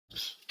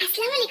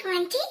আসসালামু আলাইকুম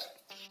আন্টি।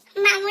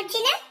 মা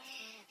মর্জিনা,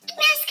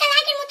 তুমি আজকাল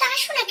আগের মতো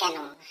আসো না কেন?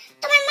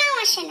 তোমার মাও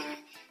আসে না,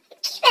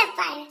 কি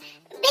ব্যাপার?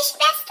 বেশ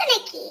ব্যস্ত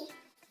নাকি?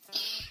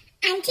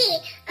 আন্টি,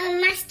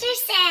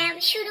 মাস্টার্স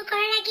শুরু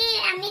করার আগে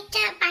আমি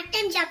একটা পার্ট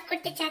টাইম জব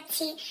করতে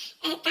চাচ্ছি,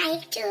 তাই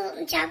একটু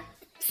জব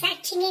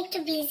সার্চিং এ একটু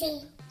বিজি।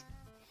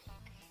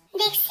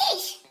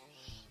 দেখছিস,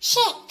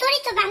 সে তোরই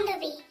তো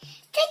বান্ধবী,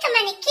 তুই তো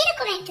মানে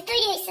কিরকম একটা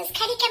তৈরি হয়েছিস,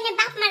 খালি কেমনে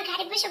বাপ মার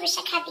ঘরে বসে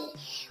বসে খাবি?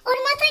 ওর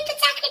মতো একটু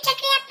চাকরি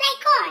অ্যাপ্লাই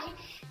কর।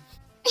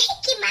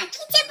 কি মা,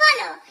 কি যে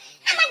বলো?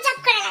 আমার জব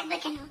করা লাগবে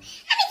কেন?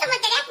 আমি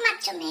তোমাদের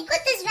একমাত্র মেয়ে,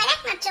 কুদ্দুস ভাইয়ের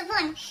একমাত্র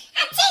বোন।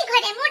 আর যেই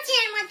ঘরে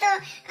মর্জিনার মতো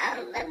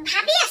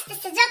ভাবি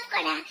আসতেছে জব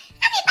করা,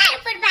 আমি পার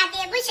উপর পা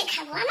দিয়ে বসে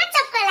খাবো, আমার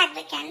জব করা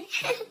লাগবে কেন?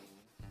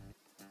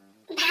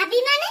 ভাবি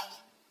মানে?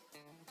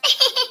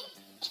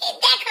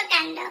 দেখো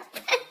কাণ্ড,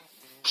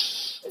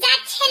 যার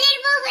ছেলের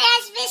বউ হয়ে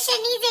আসবে সে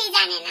নিজেই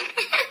জানে না।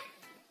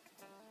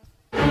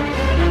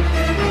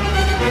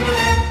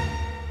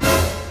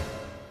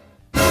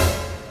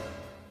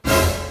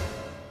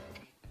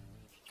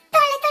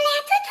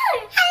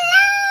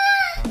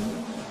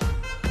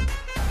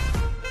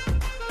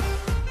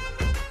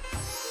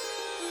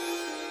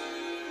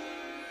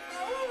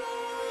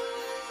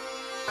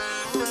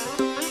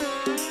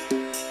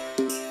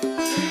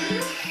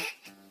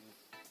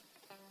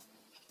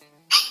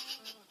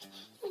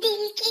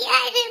 दिल की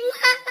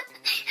अरमा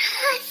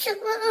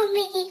आंसुओं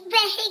में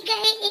बह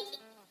गए,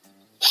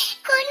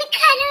 কোন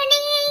কারণে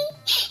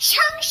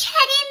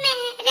সংসারে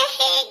में रह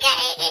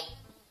गए।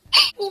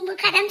 নিম্বু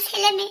খারাম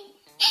ছেলে মেয়ে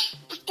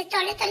একটা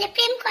তলে তলে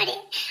প্রেম করে,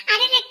 আর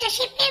একটা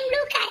সে প্রেম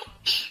লুকায়।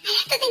 আর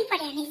এতদিন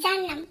পরে আমি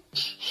জানলাম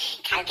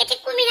খাল কেটে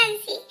কুমির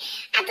আনছি,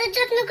 আদর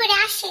যত্ন করে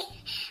আসে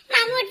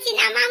মা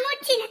মর্জিনা, মা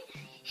মর্জিনা।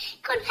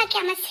 কোন ফাঁকে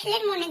আমার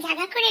ছেলের মনে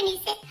জায়গা করে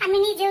নিছে আমি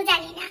নিজেও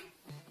জানি না।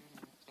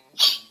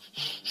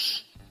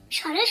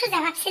 সরল সোজা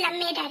ভাবছিলাম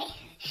মেয়েটারে,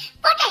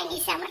 পটাই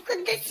নিছে আমার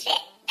কুদ্দুস রে।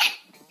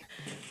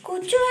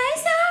 कुछ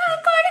ऐसा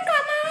कर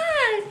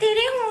कमाल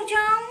तेरे हो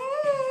जाऊं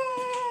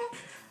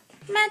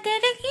मैं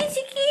तेरे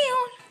किसकी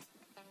हूं।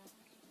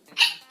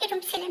 এরকম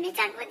ছেলে মেয়ে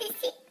জন্ম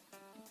দিছি,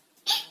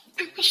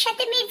 আমার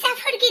সাথে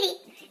মির্জাফরগিরি।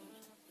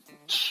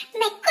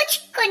 मैं कुछ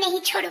को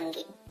नहीं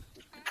छोड़ूंगी,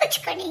 कुछ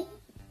को नहीं,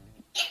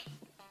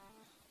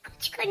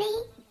 कुछ को नहीं,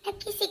 ना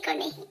किसी को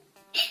नहीं।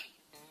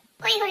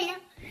 ওই হইল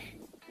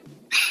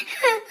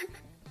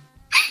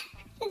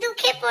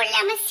দুঃখে পড়লে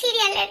আমার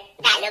সিরিয়ালের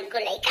ডায়লগ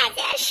গুলোই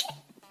কাজে আসে,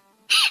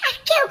 আর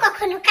কেউ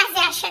কখনো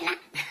কাজে আসে না।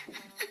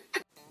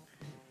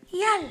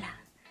 ইয়াল্লা,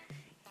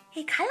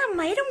 এই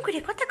খালাম্মা এরম করে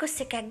কথা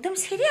করছে কি একদম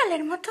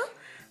সিরিয়ালের মতো।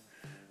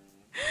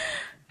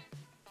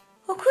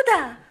 ও খুদা,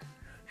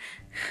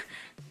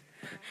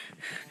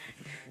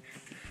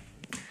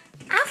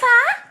 আফা,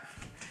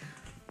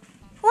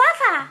 ও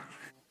আফা,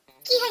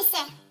 কি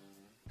হয়েছে?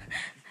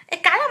 এই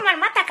খালাম্মার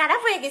মাথা খারাপ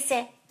হয়ে গেছে।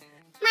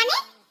 মানে?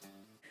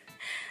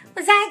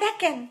 যাই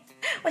দেখেন,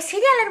 ওই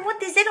সিরিয়ালের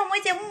মধ্যে যেরকম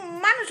ওই যে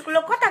মানুষগুলো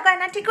কথা কয়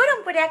না, ঠিক ওরকম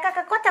করে একা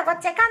একা কথা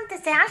করছে,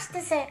 কাঁদতেছে,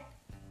 আসতেছে।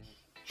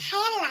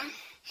 হায় আল্লাহ,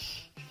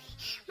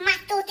 মা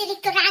তো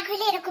অতিরিক্ত রাগ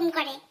হলে এরকম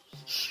করে।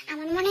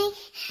 আমার মনে হয়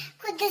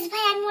কুদ্দুস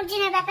ভাই আর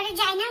মর্জিনার ব্যাপারে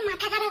যায় না,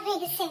 মাথা খারাপ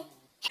হয়ে গেছে।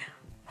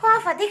 ও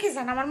আফা, দেখে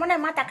যান, আমার মনে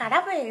হয় মাথা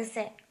খারাপ হয়ে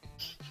গেছে।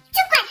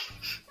 চুপ কর,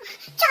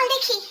 চল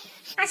দেখি।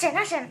 আসেন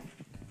আসেন।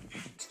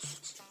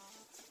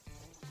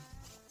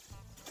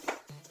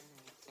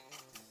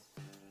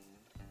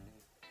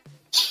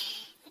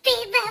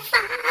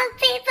 बेवफा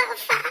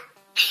बेवफा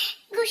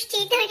गुष्टी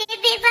धरे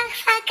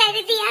बेवफा कर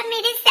दिया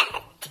मेरे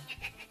साथ।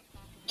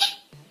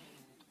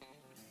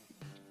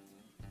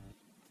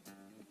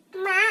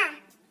 माँ,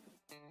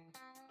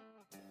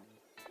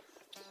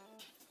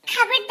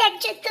 खबरदार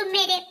जो तुम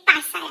मेरे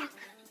पास आया,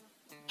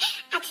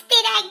 आज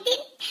तेरा एक दिन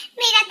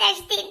मेरा 10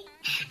 दिन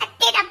और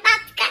तेरा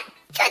बाप का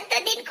 14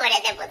 दिन করে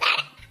দেব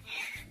দাঁড়া।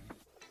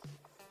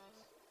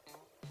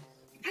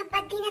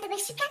 আব্বার দিন এত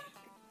বেশি কেন?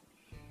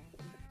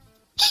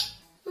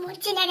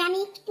 মর্জিনার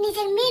আমি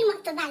নিজের মেয়ের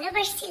মতো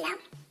ভালোবাসছিলাম,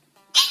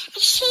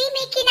 সেই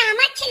মেয়ে কিনা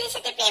আমার ছেলের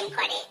সাথে প্রেম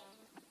করে।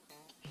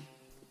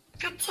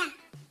 আচ্ছা,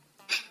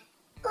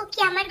 ও কি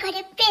আমার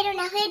ঘরে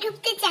প্রেরণা হয়ে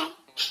ঢুকতে চায়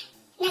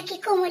নাকি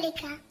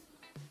কমলিকা?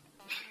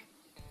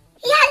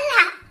 ইয়া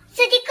আল্লাহ,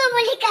 যদি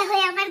কমলিকা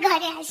হয়ে আমার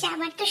ঘরে আসে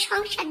আমার তো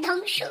সংসার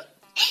ধ্বংস।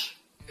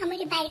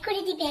 আমারে বাইর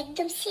করে দিবে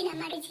একদম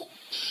সিনেমার যে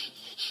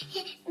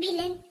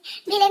ভিলেন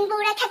ভিলেন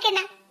বউরা থাকে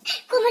না,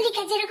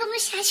 কমলিকা যেরকম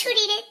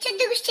শাশুড়ি রে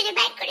 14 গোষ্ঠীরে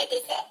বাইর করে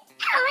দিছে,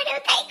 আমারও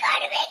তাই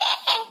করবে রে।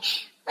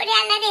 ওরে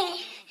আল্লাহ রে,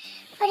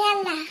 ওরে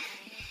আল্লাহ,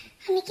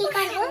 আমি কি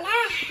করবো?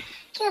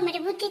 কেউ আমারে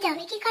বুদ্ধি দাও,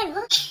 আমি কি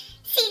করবো?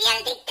 সিরিয়াল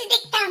দেখতে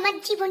দেখতে আমার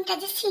জীবনটা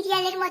যে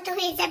সিরিয়ালের মতো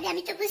হয়ে যাবে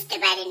আমি তো বুঝতে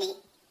পারিনি।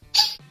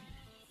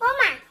 ও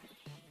মা,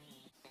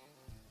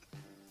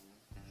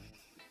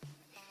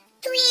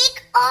 तू एक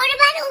और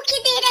बार ओके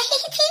दे रही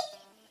थी?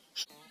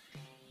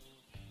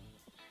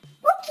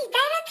 वो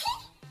किधर थी?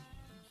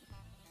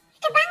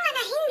 तो बांग्ला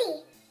ना हिंदी?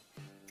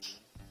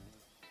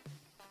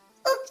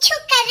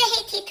 उपछुक कर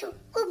रही थी तू,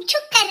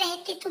 उपछुक कर रहे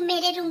थे तुम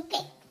मेरे रूम पे।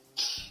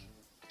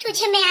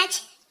 तुझे मैं आज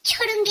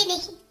छोड़ूंगी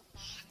नहीं,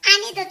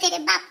 आने दो तेरे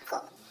बाप को।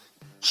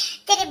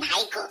 तेरे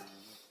भाई को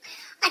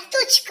और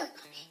तुझको,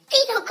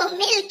 तीनों को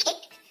मिलके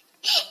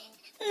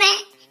मैं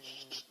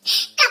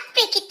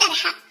कप्पे की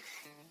तरह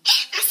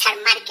असर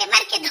मार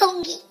के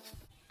धोऊंगी।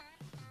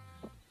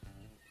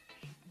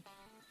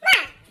 মা,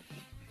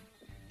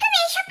 তুমি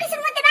এই সব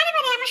কিছুর মধ্যে বারে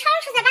বারে আমার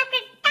সরল সোজা বাপরে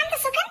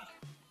টানতেছো কেন?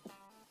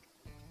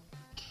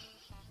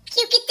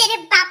 क्योंकि तेरे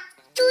बाप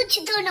तुझ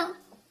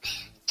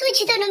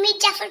दोनों मीर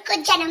जाफर को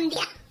जन्म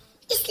दिया,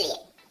 इसलिए।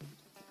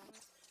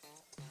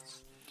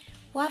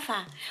 ওয়াফা,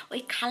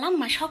 ওই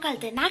খালাম্মা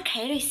সকালতে না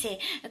খাই রইছে,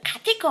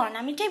 খাতি কন,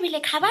 আমি টেবিলে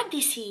খাবার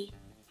দিছি।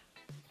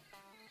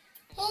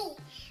 এই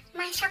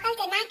মা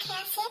সকালতে না খেয়ে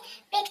আছে,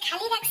 পেট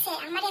খালি রাখছে,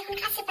 আমার এখন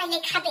কাছে পাইলে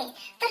খাবে।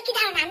 তোর কি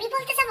ধারণা আমি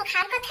বলতে যাবো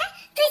খাওয়ার কথা?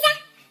 তুই যা।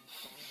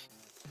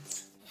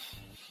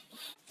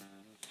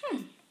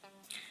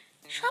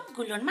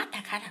 সবগুলোর মাথা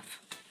খারাপ।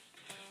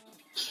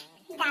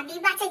 দাদি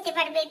বাঁচাইতে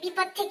পারবে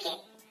বিপদ থেকে,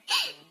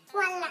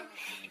 ওয়াল্লাহ।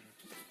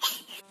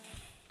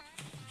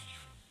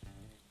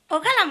 ও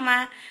খালাম্মা,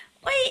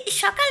 ওই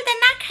সকালতে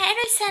না খাই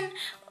রইছেন,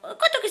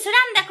 কত কিছু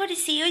রান্না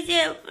করেছি, ওই যে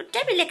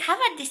টেবিলে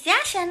খাবার দিছি,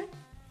 আসেন।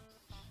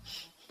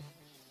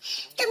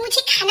 तो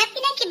मुझे खाना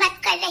पीना की बात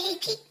कर रही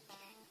थी।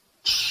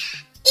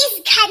 इस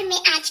घर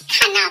में आज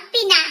खाना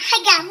पीना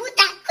हगा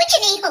मुदा कुछ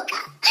नहीं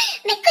होगा,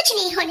 मैं कुछ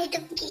नहीं होने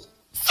दूंगी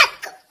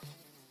सबको।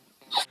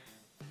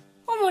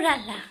 ও মোর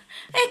আল্লাহ,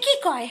 এ কি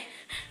কয়?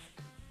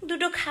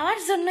 দুটো খাওয়ার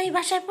জন্যই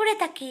বাসায় পড়ে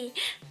থাকি,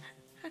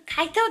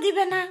 খাইতেও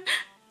দিবে না,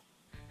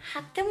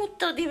 হাতে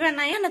মুততেও দিবে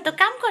না, এখানে তো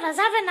কাম করা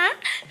যাবে না।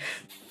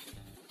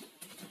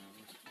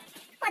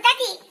 ও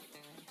দাদি,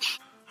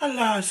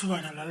 আল্লাহ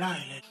সুবহানাল্লাহ, লা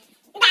ইলাহা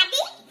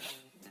দাদি,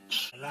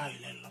 লা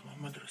ইলাহা ইল্লাল্লাহ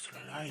মুহাম্মাদুর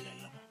রাসূলুল্লাহ, লা ইলাহা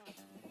ইল্লাল্লাহ।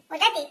 ও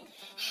দাদি,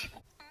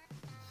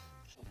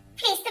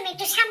 প্লিজ তুমি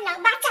একটু সামলাও,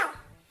 বাঁচাও।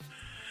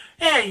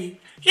 এই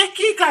এ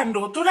কি কাণ্ড,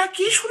 তোরা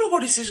কি শুরু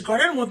করেছিস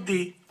ঘরের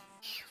মধ্যে?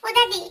 ও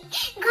দাদি,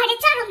 ঘরে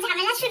চরম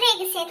ঝামেলা শুরু হয়ে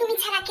গেছে, তুমি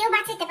ছাড়া কেউ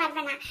বাঁচাতে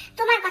পারবে না।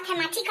 তোমার কথা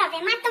মা ঠিক হবে,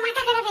 মার তো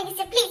মাথা খারাপ হয়ে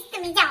গেছে, প্লিজ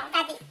তুমি যাও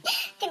দাদি,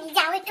 তুমি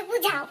যাও, একটু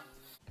বুঝাও।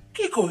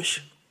 কি কোষ?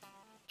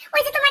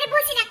 ওই যে তোমারে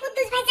বলছি না,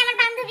 কুদ্দুস ভাই যে আমার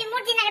বান্ধবী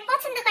মর্জিনারে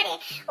পছন্দ করে,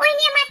 ওই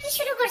নিয়ে মা কি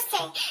শুরু করছে।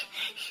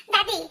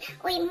 দাদি,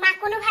 ওই মা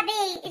কোনোভাবে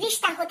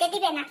রিশতা হতে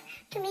দিবে না,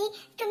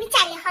 তুমি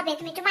চাইলে হবে,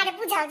 তুমি একটু মারে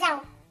বুঝাও, যাও।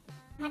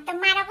 আমার তো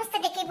মার অবস্থা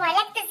দেখে ভয়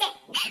লাগতেছে,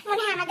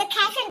 মনে হয় আমাদের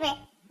খায় ফেলবে।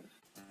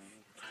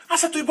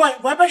 আচ্ছা তুই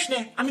ভয় পাস নে,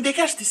 আমি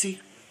দেখে আসতেছি।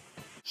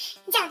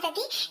 যাও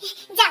দাদি,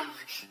 যাও।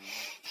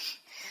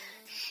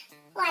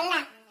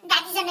 ওয়াল্লাহ,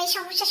 দাদি যেন এই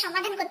সমস্যার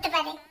সমাধান করতে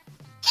পারে,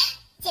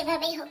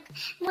 যেভাবেই হোক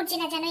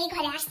মর্জিনা যেন এই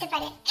ঘরে আসতে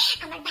পারে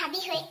আমার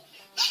ভাবি হয়ে।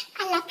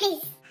 আল্লাহ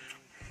প্লিজ।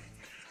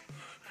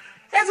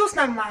 এ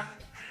জোসনার মা,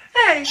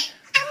 এই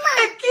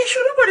এ কি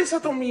শুরু করেছো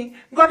তুমি?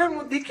 ঘরের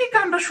মধ্যে কি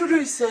কাণ্ড শুরু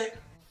হয়েছে?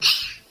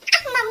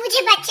 अम्मा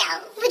मुझे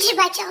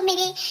बचाओ,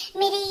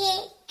 मेरे ये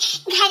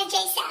घर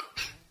जैसा,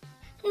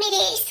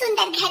 मेरे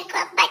सुंदर घर को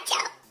अब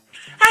बचाओ।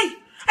 এই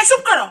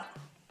চুপ করো,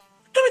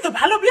 তুমি তো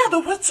ভালো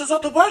বিয়াদব হচ্ছ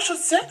যত বয়স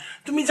হচ্ছে।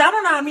 তুমি জানো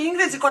না আমি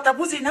ইংরেজি কথা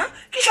বুঝি না?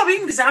 কি সব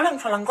ইংরেজি আলাং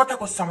ফালাং কথা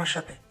করছো আমার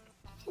সাথে?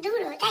 দূর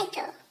তাই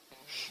তো।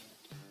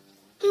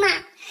 মা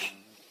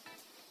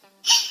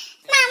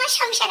আমার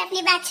সংসার আপনি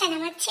বাঁচান,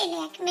 আমার ছেলে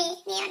এক মেয়ে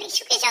নিয়ে অনেক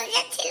সুখে চলে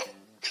যাচ্ছিল।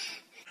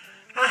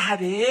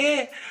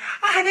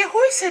 আরে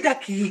হয়েছেটা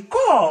কি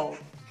কও?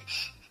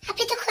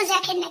 আপনি তো খোঁজ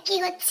রাখেন না কি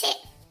হচ্ছে।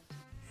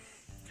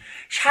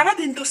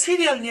 সারাদিন তো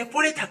সিরিয়াল নিয়ে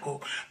পড়ে থাকো,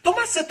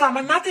 তোমার চেয়ে তো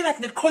আমার নাতি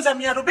নাতনির খোঁজ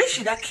আমি আরো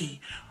বেশি রাখি।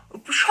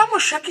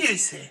 সমস্যা কি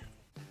হয়েছে?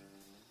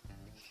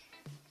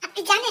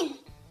 আপনি জানেন?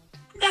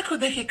 দেখো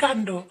দেখি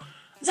কাণ্ড,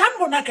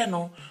 জানবো না কেন?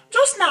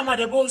 জোসনা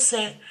আমারে বলছে,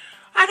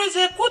 আরে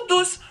যে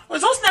কুদ্দুস ও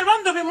জোসনার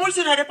বান্ধবী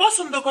মর্জিনারে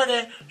পছন্দ করে,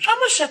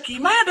 সমস্যা কি?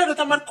 মায়াদারও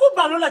তো আমার খুব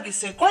ভালো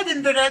লাগিছে, কয়দিন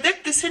ধরে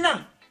দেখতেছি না।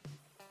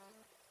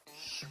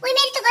 ওই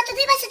মেয়ের তো গত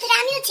 2 বছর ধরে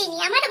আমিও চিনি,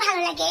 আমারও ভালো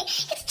লাগে,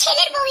 কিন্তু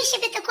ছেলের বউ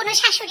হিসেবে তো কোনো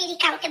শাশুড়িরই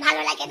কাউকে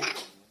ভালো লাগে না।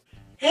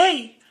 এই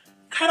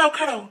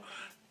খাড়াও,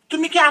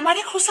 তুমি কি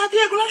আমারে খোসা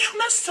দিয়ে এগুলো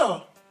শোনাচ্ছ?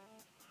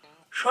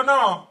 শোনো,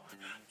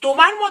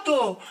 তোমার মতো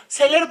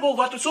ছেলের বউ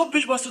গত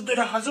 24 বছর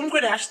ধরে হজম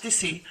করে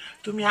আসতেছি,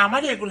 তুমি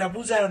আমারে এগুলা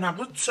বুঝাও না,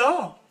 বুঝছো?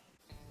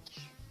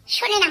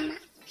 শোনেন আম্মা,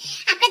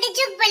 আপনাদের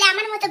যুগ বলে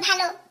আমার মতো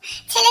ভালো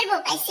ছেলের বউ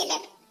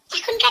পাইছিলেন,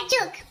 এখনকার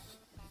যুগ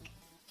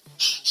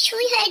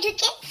সুই হয়ে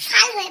ঢুকে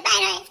ফাল হয়ে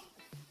বাইর হয়।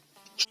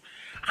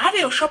 আরে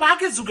ওসব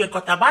আগে যুগের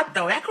কথা বাদ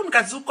দাও,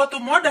 এখনকার যুগ কত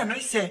মডার্ন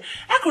হয়েছে।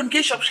 এখন কি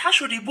সব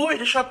শাশুড়ি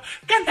বউয়ের সব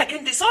কেন্টা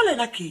কেন্টি চলে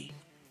নাকি?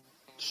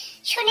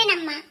 শোনেন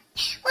আম্মা,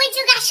 ওই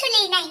যুগ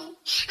আসলেই নাই।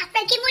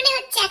 আপনার কি মনে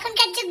হচ্ছে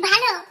এখনকার যুগ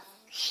ভালো?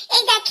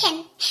 এই দেখেন,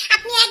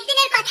 আপনি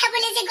একদিনের কথা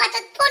বলে যে গত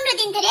 15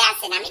 দিন ধরে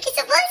আছেন, আমি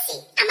কিছু বলছি?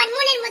 আমার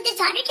মনের মধ্যে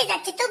ঝড় উঠে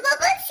যাচ্ছে, তবুও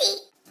বলছি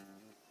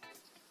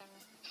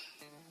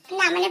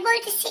না, মানে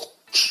বলতেছি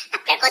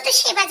আপনার কত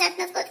সেবা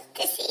যত্ন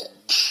করতেছি,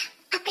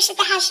 আপনার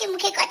সাথে হাসি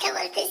মুখে কথা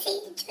বলতেছি,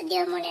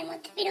 যদিও মনের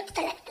মধ্যে বিরক্ত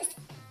লাগতেছে,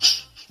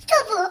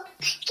 তবুও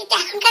কিন্তু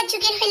এখনকার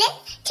যুগের হলে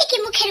ঠিকই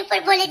মুখের উপর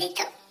বলে দিত।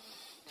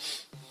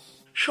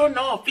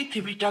 শোনো,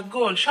 পৃথিবীটা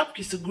গোল,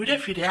 সবকিছু ঘুরে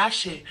ফিরে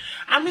আসে।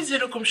 আমি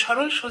যেরকম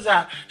সরল সোজা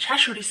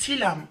শাশুড়ি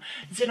ছিলাম,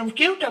 যেরকম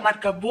কেউটা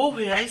মার্কা বউ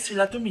হয়ে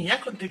আইছিলা তুমি,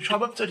 এখন থেকে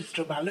স্বভাব চরিত্র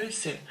ভালো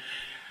হয়েছে।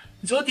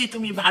 যদি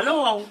তুমি ভালো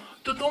হও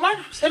তো তোমার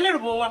ছেলের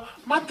বউ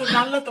মাত্র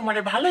আল্লাহ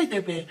তোমারে ভালোই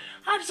দেবে,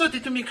 আর যদি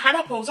তুমি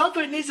খারাপ হও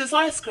যতই নিজে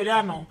চয়েস করে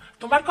আনো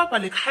তোমার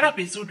কপালে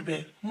খারাপই জুটবে,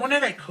 মনে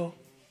রাখো।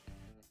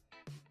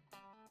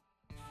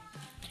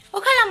 ও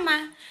খালাম্মা,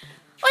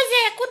 ওই যে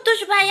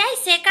কুদ্দুস ভাই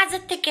আইছে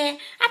কাজের থেকে,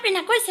 আপনি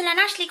না কইছিলেন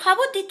আসলি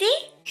খবর দিতি?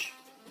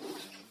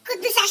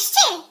 কুদ্দুস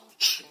আসছে?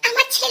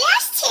 আমার ছেলে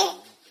আসছে?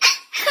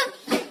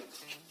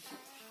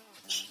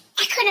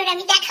 এখন ওর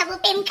আমি দেখাবো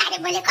প্রেম কারে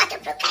বলে কত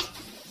প্রকার।